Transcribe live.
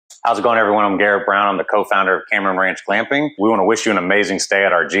How's it going, everyone? I'm Garrett Brown. I'm the co-founder of Cameron Ranch Glamping. We want to wish you an amazing stay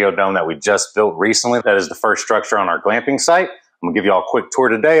at our Geo Dome that we just built recently. That is the first structure on our glamping site. I'm going to give you all a quick tour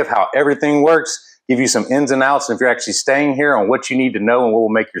today of how everything works, give you some ins and outs, and if you're actually staying here, on what you need to know and what will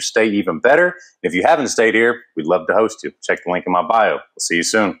make your stay even better. If you haven't stayed here, we'd love to host you. Check the link in my bio. We'll see you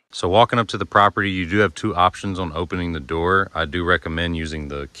soon. So walking up to the property, you do have two options on opening the door. I do recommend using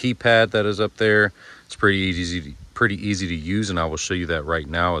the keypad that is up there. It's pretty easy to use, and I will show you that right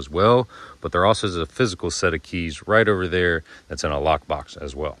now as well. But there also is a physical set of keys right over there that's in a lockbox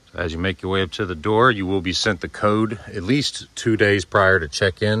as well. As you make your way up to the door, you will be sent the code at least 2 days prior to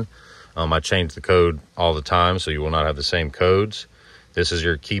check-in. I change the code all the time, so you will not have the same codes. This is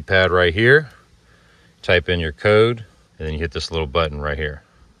your keypad right here. Type in your code, and then you hit this little button right here.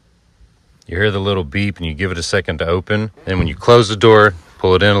 You hear the little beep, and you give it a second to open. And when you close the door,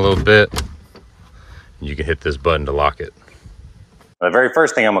 pull it in a little bit, and you can hit this button to lock it. The very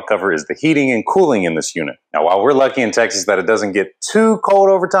first thing I'm going to cover is the heating and cooling in this unit. Now, while we're lucky in Texas that it doesn't get too cold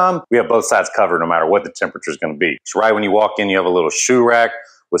over time, we have both sides covered no matter what the temperature is going to be. So right when you walk in, you have a little shoe rack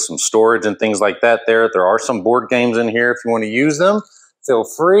with some storage and things like that there. There are some board games in here if you want to use them. Feel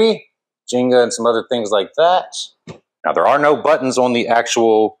free. Jenga and some other things like that. Now, there are no buttons on the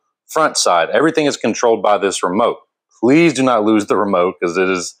actual front side. Everything is controlled by this remote. Please do not lose the remote, because it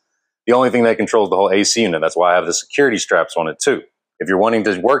is the only thing that controls the whole AC unit. That's why I have the security straps on it too. If you're wanting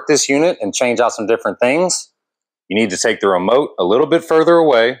to work this unit and change out some different things, you need to take the remote a little bit further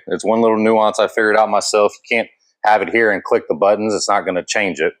away. It's one little nuance I figured out myself. You can't have it here and click the buttons. It's not going to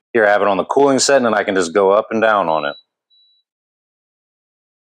change it. Here I have it on the cooling setting, and I can just go up and down on it.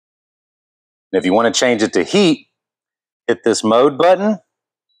 And if you want to change it to heat, hit this mode button,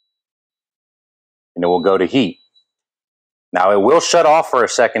 and it will go to heat. Now, it will shut off for a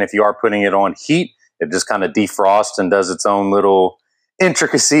second if you are putting it on heat. It just kind of defrosts and does its own little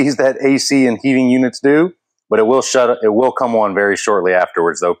intricacies that AC and heating units do. But it will come on very shortly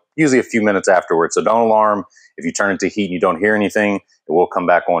afterwards, though, usually a few minutes afterwards. So don't alarm if you turn it to heat and you don't hear anything. It will come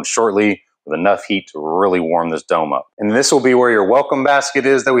back on shortly with enough heat to really warm this dome up. And this will be where your welcome basket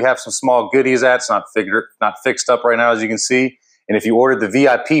is that we have some small goodies at. It's not fixed up right now, as you can see. And if you ordered the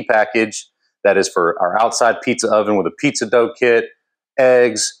VIP package, that is for our outside pizza oven with a pizza dough kit,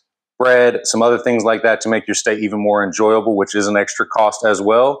 eggs, bread, some other things like that to make your stay even more enjoyable, which is an extra cost as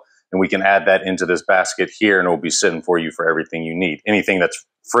well. And we can add that into this basket here, and it will be sitting for you for everything you need. Anything that's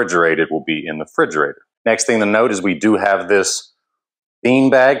refrigerated will be in the refrigerator. Next thing to note is we do have this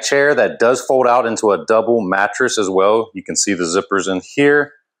beanbag chair that does fold out into a double mattress as well. You can see the zippers in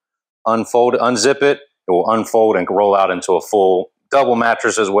here. Unzip it. It will unfold and roll out into a full double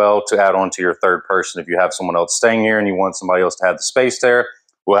mattress as well to add on to your third person. If you have someone else staying here and you want somebody else to have the space there,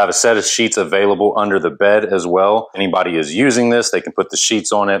 we'll have a set of sheets available under the bed as well. Anybody is using this, they can put the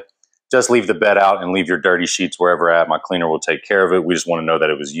sheets on it. Just leave the bed out and leave your dirty sheets wherever at. My cleaner will take care of it. We just want to know that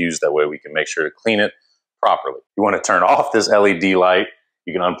it was used. That way we can make sure to clean it properly. If you want to turn off this LED light,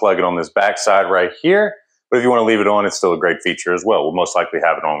 you can unplug it on this back side right here. But if you want to leave it on, it's still a great feature as well. We'll most likely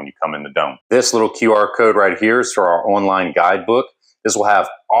have it on when you come in the dome. This little QR code right here is for our online guidebook. This will have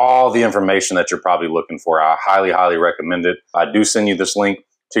all the information that you're probably looking for. I highly, highly recommend it. I do send you this link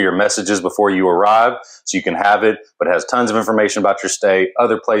to your messages before you arrive, so you can have it, but it has tons of information about your stay,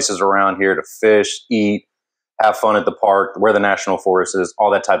 other places around here to fish, eat, have fun at the park, where the national forest is,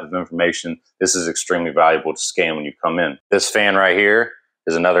 all that type of information. This is extremely valuable to scan when you come in. This fan right here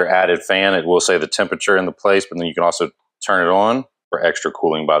is another added fan. It will say the temperature in the place, but then you can also turn it on for extra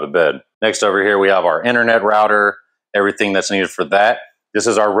cooling by the bed. Next over here, we have our internet router, everything that's needed for that. This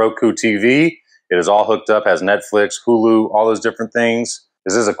is our Roku TV. It is all hooked up, has Netflix, Hulu, all those different things.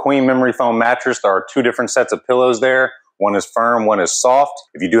 This is a queen memory foam mattress. There are two different sets of pillows there. One is firm, one is soft.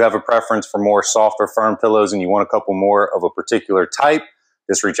 If you do have a preference for more soft or firm pillows and you want a couple more of a particular type,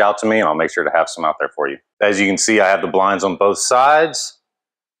 just reach out to me and I'll make sure to have some out there for you. As you can see, I have the blinds on both sides.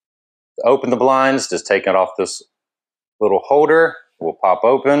 To open the blinds, just take it off this little holder. It will pop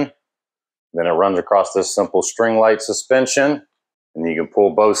open. Then it runs across this simple string light suspension. And you can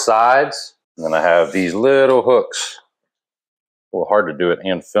pull both sides. And then I have these little hooks. A little hard to do it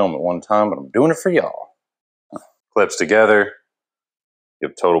and film at one time, but I'm doing it for y'all. Clips together. You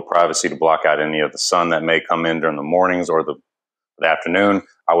have total privacy to block out any of the sun that may come in during the mornings or the afternoon.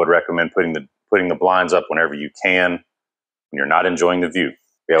 I would recommend putting the blinds up whenever you can when you're not enjoying the view.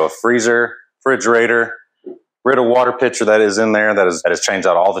 We have a freezer, refrigerator, Brita water pitcher that is in there that is changed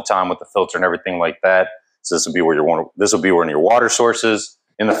out all the time with the filter and everything like that. So this will be where one of your water sources.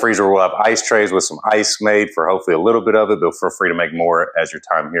 In the freezer, we'll have ice trays with some ice made for hopefully a little bit of it, but feel free to make more as your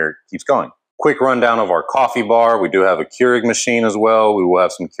time here keeps going. Quick rundown of our coffee bar. We do have a Keurig machine as well. We will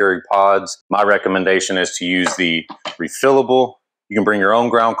have some Keurig pods. My recommendation is to use the refillable. You can bring your own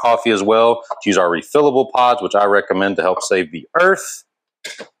ground coffee as well. To use our refillable pods, which I recommend to help save the earth.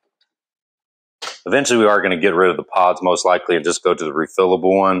 Eventually, we are going to get rid of the pods most likely and just go to the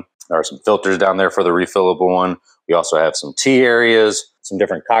refillable one. There are some filters down there for the refillable one. We also have some tea areas, some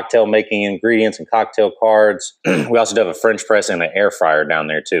different cocktail making ingredients and cocktail cards. We also do have a French press and an air fryer down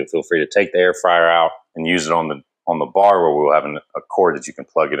there too. Feel free to take the air fryer out and use it on the bar where we'll have a cord that you can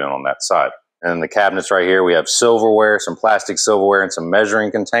plug it in on that side. And in the cabinets right here, we have silverware, some plastic silverware, and some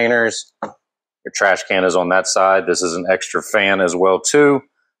measuring containers. Your trash can is on that side. This is an extra fan as well too.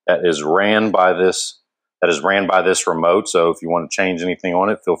 That is ran by this remote. So if you want to change anything on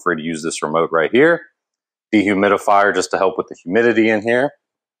it, feel free to use this remote right here. Dehumidifier just to help with the humidity in here.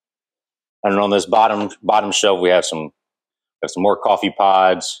 And on this bottom shelf, we have some more coffee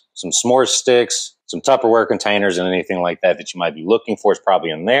pods, some s'more sticks, some Tupperware containers, and anything like that that you might be looking for is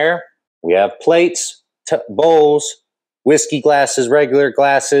probably in there. We have plates, bowls, whiskey glasses, regular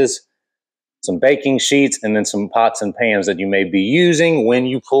glasses, some baking sheets, and then some pots and pans that you may be using when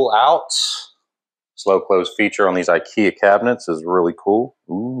you pull out. Slow close feature on these IKEA cabinets is really cool.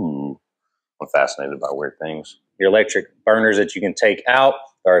 Ooh, I'm fascinated by weird things. Your electric burners that you can take out.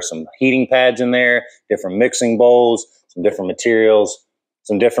 There are some heating pads in there, different mixing bowls, some different materials,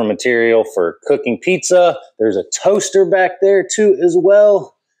 some different material for cooking pizza. There's a toaster back there too as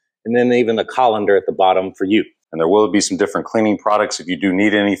well. And then even the colander at the bottom for you. And there will be some different cleaning products if you do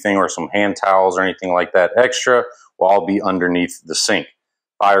need anything, or some hand towels or anything like that extra will all be underneath the sink.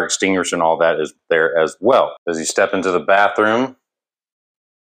 Fire extinguisher and all that is there as well. As you step into the bathroom,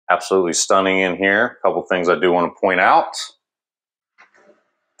 absolutely stunning in here. A couple things I do want to point out.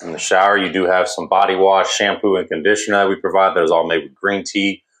 In the shower, you do have some body wash, shampoo, and conditioner that we provide. That is all made with green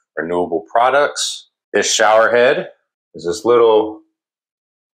tea, renewable products. This shower head is this little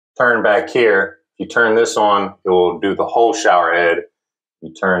turn back here. If you turn this on, it will do the whole shower head. If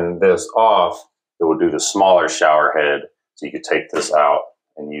you turn this off, it will do the smaller shower head. So you could take this out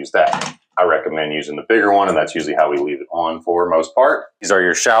and use that. I recommend using the bigger one, and that's usually how we leave it on for most part. These are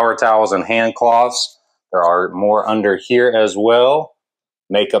your shower towels and hand cloths. There are more under here as well.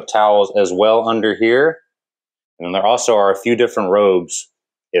 Makeup towels as well under here. And then there also are a few different robes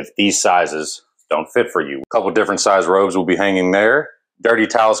if these sizes don't fit for you. A couple different size robes will be hanging there. Dirty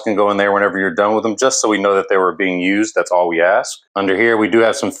towels can go in there whenever you're done with them, just so we know that they were being used. That's all we ask. Under here, we do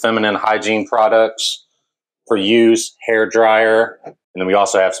have some feminine hygiene products for use, hair dryer. And then we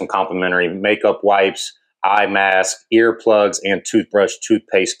also have some complimentary makeup wipes, eye mask, earplugs, and toothbrush,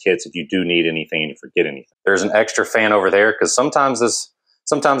 toothpaste kits if you do need anything and you forget anything. There's an extra fan over there because sometimes this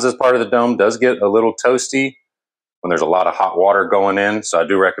part of the dome does get a little toasty when there's a lot of hot water going in. So I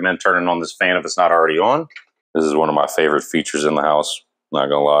do recommend turning on this fan if it's not already on. This is one of my favorite features in the house, not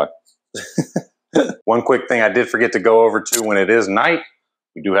gonna lie. One quick thing I did forget to go over too, when it is night,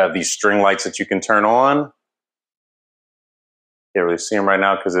 we do have these string lights that you can turn on. Can't really see them right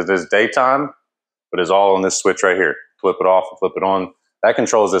now because it is daytime, but it's all on this switch right here. Flip it off and flip it on. That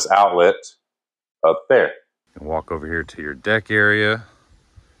controls this outlet up there. And walk over here to your deck area.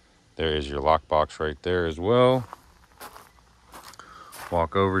 There is your lockbox right there as well.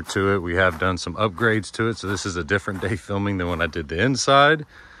 Walk over to it. We have done some upgrades to it. So this is a different day filming than when I did the inside.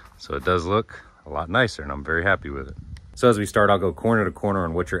 So it does look a lot nicer and I'm very happy with it. So as we start, I'll go corner to corner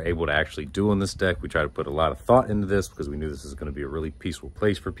on what you're able to actually do on this deck. We try to put a lot of thought into this because we knew this is going to be a really peaceful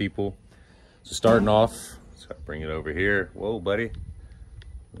place for people. So starting off, so I bring it over here. Whoa, buddy.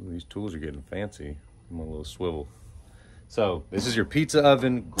 Ooh, these tools are getting fancy. I'm on a little swivel. So this is your pizza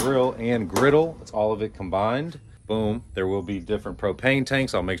oven, grill, and griddle. It's all of it combined. Boom. There will be different propane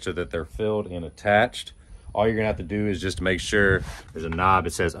tanks. I'll make sure that they're filled and attached. All you're gonna have to do is just to make sure there's a knob.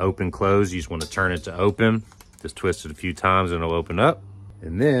 It says open, close. You just want to turn it to open. Just twist it a few times and it'll open up.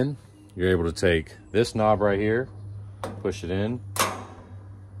 And then you're able to take this knob right here, push it in.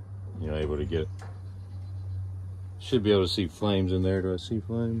 You're able to get, should be able to see flames in there. Do I see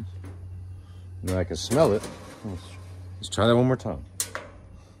flames? No, I can smell it. Let's try that one more time.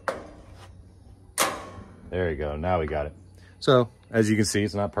 There you go. Now we got it. So as you can see,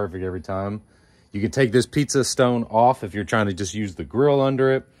 it's not perfect every time. You can take this pizza stone off if you're trying to just use the grill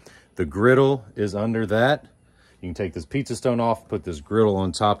under it. The griddle is under that. You can take this pizza stone off, put this griddle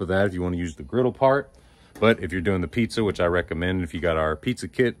on top of that if you want to use the griddle part. But if you're doing the pizza, which I recommend if you got our pizza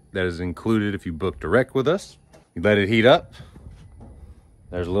kit, that is included if you book direct with us. You let it heat up.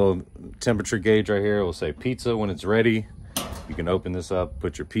 There's a little temperature gauge right here. It will say pizza when it's ready. You can open this up,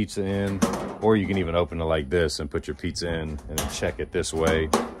 put your pizza in, or you can even open it like this and put your pizza in and then check it this way.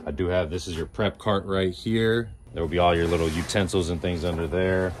 I do have, this is your prep cart right here. There will be all your little utensils and things under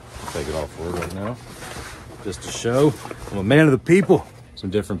there. I'll take it off for right now, just to show I'm a man of the people. Some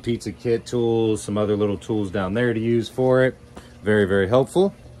different pizza kit tools, some other little tools down there to use for it. Very, very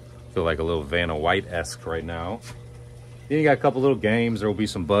helpful. Feel like a little Vanna White-esque right now. Then you got a couple little games. There will be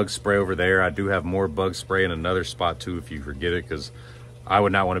some bug spray over there. I do have more bug spray in another spot too if you forget it, because I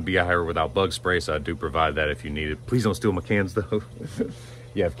would not want to be out here without bug spray, so I do provide that if you need it. Please don't steal my cans though.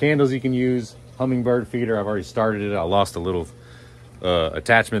 You have candles you can use. Hummingbird feeder, I've already started it. I lost a little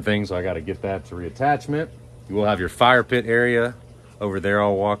attachment thing, so I got to get that to reattachment. You will have your fire pit area over there.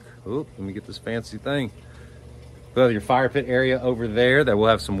 I'll walk, oh, let me get this fancy thing. Well, your fire pit area over there that will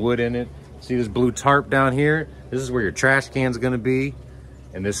have some wood in it. See this blue tarp down here? This is where your trash can's gonna be,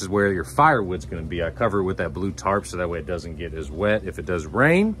 and this is where your firewood's gonna be. I cover it with that blue tarp so that way it doesn't get as wet if it does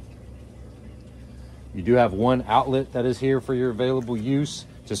rain. You do have one outlet that is here for your available use,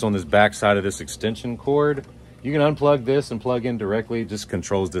 just on this back side of this extension cord. You can unplug this and plug in directly. It just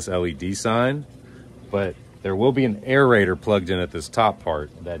controls this LED sign, but there will be an aerator plugged in at this top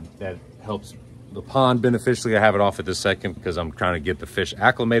part that helps the pond beneficially. I have it off at this second because I'm trying to get the fish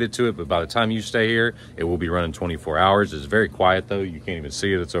acclimated to it, but by the time you stay here, it will be running 24 hours. It's very quiet though. You can't even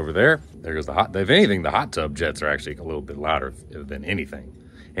see it. It's over there. There goes the hot, if anything, the hot tub jets are actually a little bit louder than anything.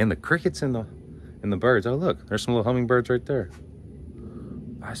 And the crickets and the birds. Oh look, there's some little hummingbirds right there.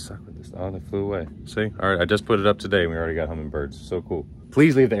 I suck with this. Oh, they flew away. See? All right, I just put it up today. We already got hummingbirds. So cool.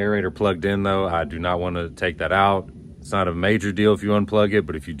 Please leave the aerator plugged in though. I do not want to take that out. It's not a major deal if you unplug it,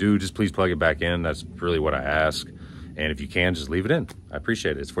 but if you do, just please plug it back in. That's really what I ask. And if you can, just leave it in. I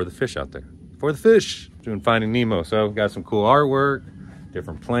appreciate it. It's for the fish out there. For the fish. Doing Finding Nemo. So got some cool artwork,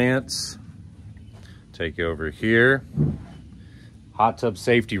 different plants. Take you over here. Hot tub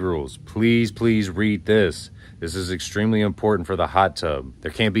safety rules. Please, please read this. This is extremely important for the hot tub.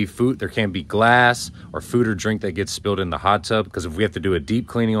 There can't be food, there can't be glass or food or drink that gets spilled in the hot tub, because if we have to do a deep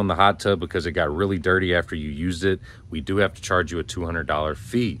cleaning on the hot tub because it got really dirty after you used it, we do have to charge you a $200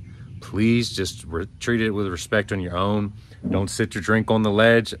 fee. Please just treat it with respect on your own. Don't sit your drink on the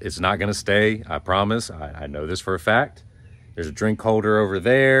ledge. It's not gonna stay, I promise. I know this for a fact. There's a drink holder over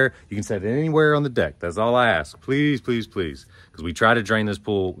there. You can set it anywhere on the deck. That's all I ask. Please, please, please. Because we try to drain this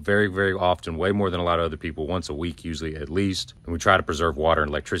pool very, very often, way more than a lot of other people, once a week usually at least. And we try to preserve water and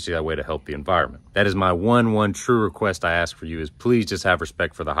electricity that way to help the environment. That is my one true request I ask for you, is please just have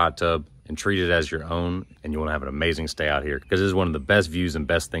respect for the hot tub and treat it as your own, and you want to have an amazing stay out here, because this is one of the best views and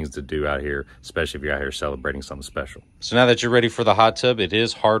best things to do out here, especially if you're out here celebrating something special. So now that you're ready for the hot tub, it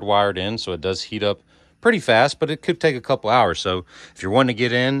is hardwired in, so it does heat up pretty fast, but it could take a couple hours. So if you're wanting to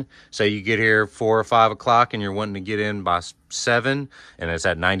get in, say you get here 4 or 5 o'clock and you're wanting to get in by 7 and it's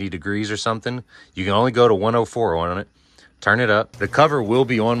at 90 degrees or something, you can only go to 104 on it. Turn it up. The cover will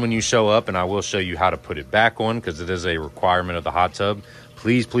be on when you show up, and I will show you how to put it back on, because it is a requirement of the hot tub.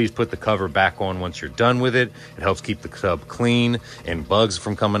 Please, please put the cover back on once you're done with it. It helps keep the tub clean and bugs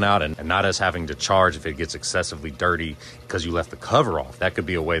from coming out, and not us having to charge if it gets excessively dirty because you left the cover off. That could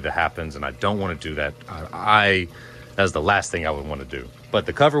be a way that happens, and I don't want to do that. That's the last thing I would want to do. But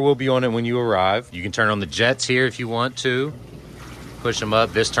the cover will be on it when you arrive. You can turn on the jets here if you want to. Push them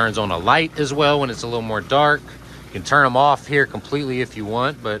up. This turns on a light as well when it's a little more dark. You can turn them off here completely if you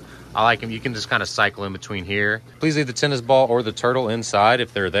want, but I like them. You can just kind of cycle in between here. Please leave the tennis ball or the turtle inside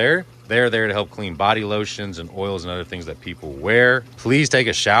if they're there. They're there to help clean body lotions and oils and other things that people wear. Please take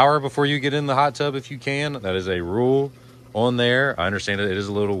a shower before you get in the hot tub if you can. That is a rule on there. I understand it is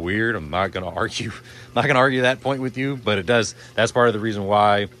a little weird. I'm not going to argue that point with you, but it does. That's part of the reason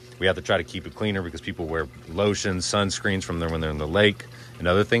why we have to try to keep it cleaner, because people wear lotions, sunscreens from there when they're in the lake and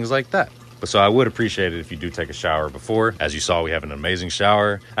other things like that. So I would appreciate it if you do take a shower before. As you saw, we have an amazing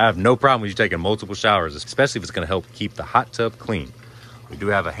shower. I have no problem with you taking multiple showers, especially if it's going to help keep the hot tub clean. We do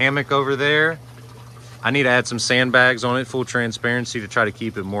have a hammock over there. I need to add some sandbags on it, full transparency, to try to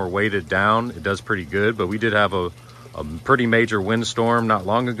keep it more weighted down. It does pretty good, but we did have a pretty major windstorm not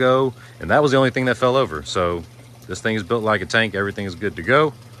long ago, and that was the only thing that fell over. So this thing is built like a tank. Everything is good to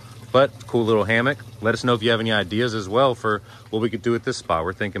go. But cool little hammock. Let us know if you have any ideas as well for what we could do at this spot.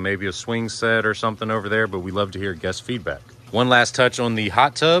 We're thinking maybe a swing set or something over there, but we love to hear guest feedback. One last touch on the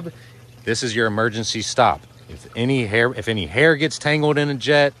hot tub. This is your emergency stop. If any hair gets tangled in a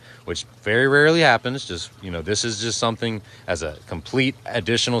jet, which very rarely happens, just, you know, this is just something as a complete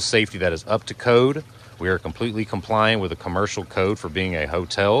additional safety that is up to code. We are completely compliant with a commercial code for being a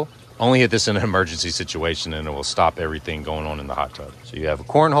hotel. Only hit this in an emergency situation and it will stop everything going on in the hot tub. So you have a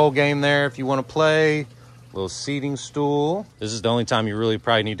cornhole game there if you want to play. Little seating stool. This is the only time you really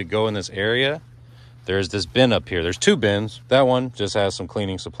probably need to go in this area. There's this bin up here. There's 2 bins. That one just has some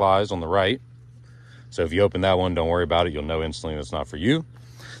cleaning supplies on the right. So if you open that one, don't worry about it. You'll know instantly that's not for you.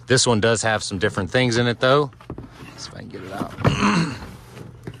 This one does have some different things in it though. Let's see if I can get it out.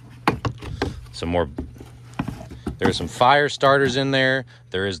 Some more. There's some fire starters in there.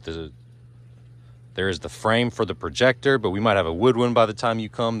 There is the frame for the projector, but we might have a wood one by the time you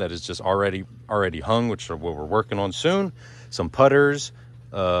come that is just already hung, which are what we're working on soon. Some putters,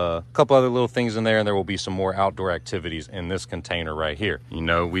 a couple other little things in there, and there will be some more outdoor activities in this container right here. You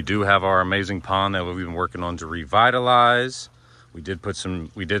know, we do have our amazing pond that we've been working on to revitalize. We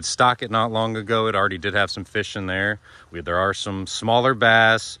did stock it not long ago. It already did have some fish in there. There are some smaller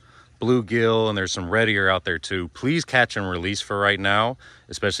bass, bluegill, and there's some red ear out there too. Please catch and release for right now,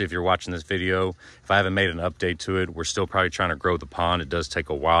 especially if you're watching this video. If I haven't made an update to it, we're still probably trying to grow the pond. It does take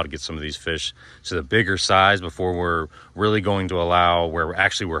a while to get some of these fish to the bigger size before we're really going to allow where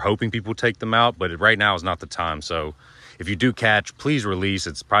we're hoping people take them out, but right now is not the time. So if you do catch, please release.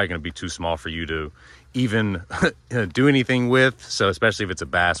 It's probably going to be too small for you to even do anything with. So especially if it's a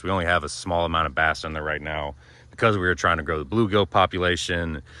bass, we only have a small amount of bass in there right now because we were trying to grow the bluegill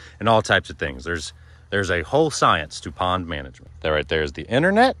population and all types of things. There's a whole science to pond management. That right there is the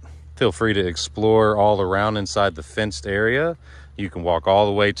internet. Feel free to explore all around inside the fenced area. You can walk all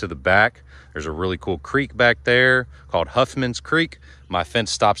the way to the back. There's a really cool creek back there called Huffman's Creek. My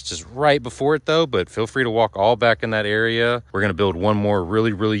fence stops just right before it though, but feel free to walk all back in that area. We're gonna build one more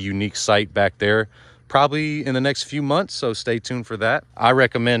really unique site back there, probably in the next few months, so stay tuned for that. I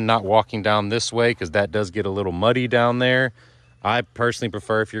recommend not walking down this way because that does get a little muddy down there. I personally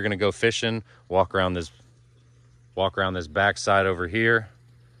prefer, if you're gonna go fishing, walk around this backside over here,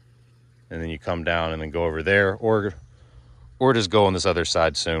 and then you come down and then go over there, or just go on this other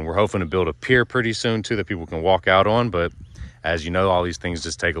side soon. We're hoping to build a pier pretty soon too that people can walk out on, but as you know, all these things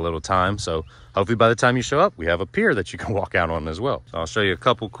just take a little time. So hopefully by the time you show up, we have a pier that you can walk out on as well. So I'll show you a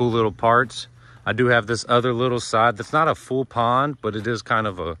couple cool little parts. I do have this other little side that's not a full pond, but it is kind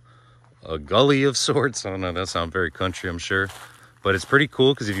of a gully of sorts. I don't know, that sounds very country, I'm sure. But it's pretty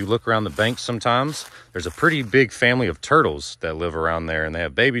cool because if you look around the banks sometimes, there's a pretty big family of turtles that live around there, and they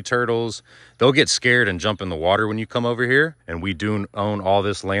have baby turtles. They'll get scared and jump in the water when you come over here. And we do own all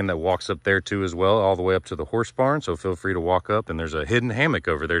this land that walks up there too as well, all the way up to the horse barn. So feel free to walk up, and there's a hidden hammock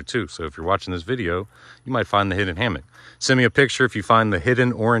over there too. So if you're watching this video, you might find the hidden hammock. Send me a picture if you find the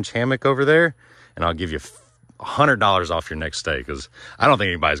hidden orange hammock over there, and I'll give you $100 off your next stay, because I don't think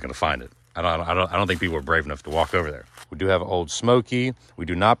anybody's gonna find it. I don't think people are brave enough to walk over there. We do have an old smoky. We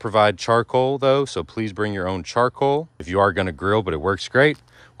do not provide charcoal though, so please bring your own charcoal if you are gonna grill, but it works great.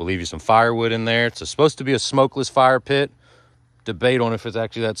 We'll leave you some firewood in there. It's supposed to be a smokeless fire pit. Debate on if it's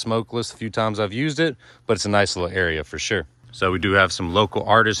actually that smokeless. A few times I've used it, but it's a nice little area for sure. So we do have some local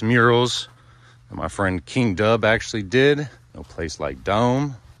artist murals that my friend King Dub actually did. No place like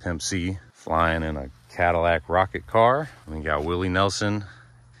Dome. Pimp C flying in a Cadillac rocket car. We got Willie Nelson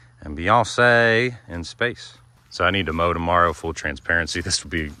and Beyonce in space. So I need to mow tomorrow, full transparency. This will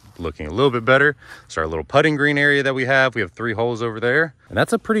be looking a little bit better. It's our little putting green area that we have. We have 3 holes over there. And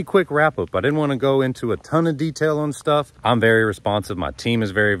that's a pretty quick wrap up. I didn't want to go into a ton of detail on stuff. I'm very responsive. My team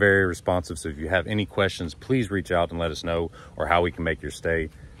is very responsive. So if you have any questions, please reach out and let us know, or how we can make your stay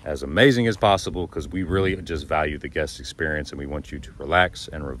as amazing as possible, because we really just value the guest experience and we want you to relax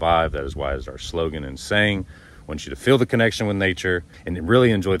and revive. That is why it's our slogan and saying. Want you to feel the connection with nature and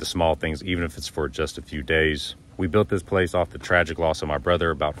really enjoy the small things, even if it's for just a few days. We built this place off the tragic loss of my brother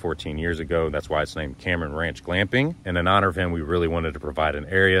about 14 years ago. That's why it's named Cameron Ranch Glamping. And in honor of him, we really wanted to provide an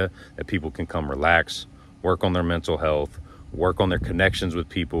area that people can come relax, work on their mental health, work on their connections with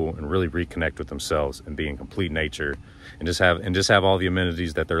people, and really reconnect with themselves and be in complete nature, and just have all the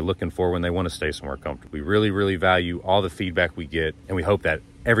amenities that they're looking for when they want to stay somewhere comfortable. We really value all the feedback we get, and we hope that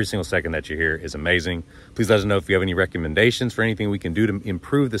every single second that you hear is amazing. Please let us know if you have any recommendations for anything we can do to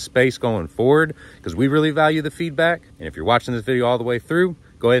improve the space going forward, because we really value the feedback. And if you're watching this video all the way through,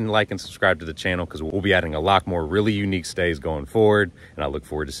 go ahead and like and subscribe to the channel, because we'll be adding a lot more really unique stays going forward, and I look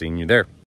forward to seeing you there.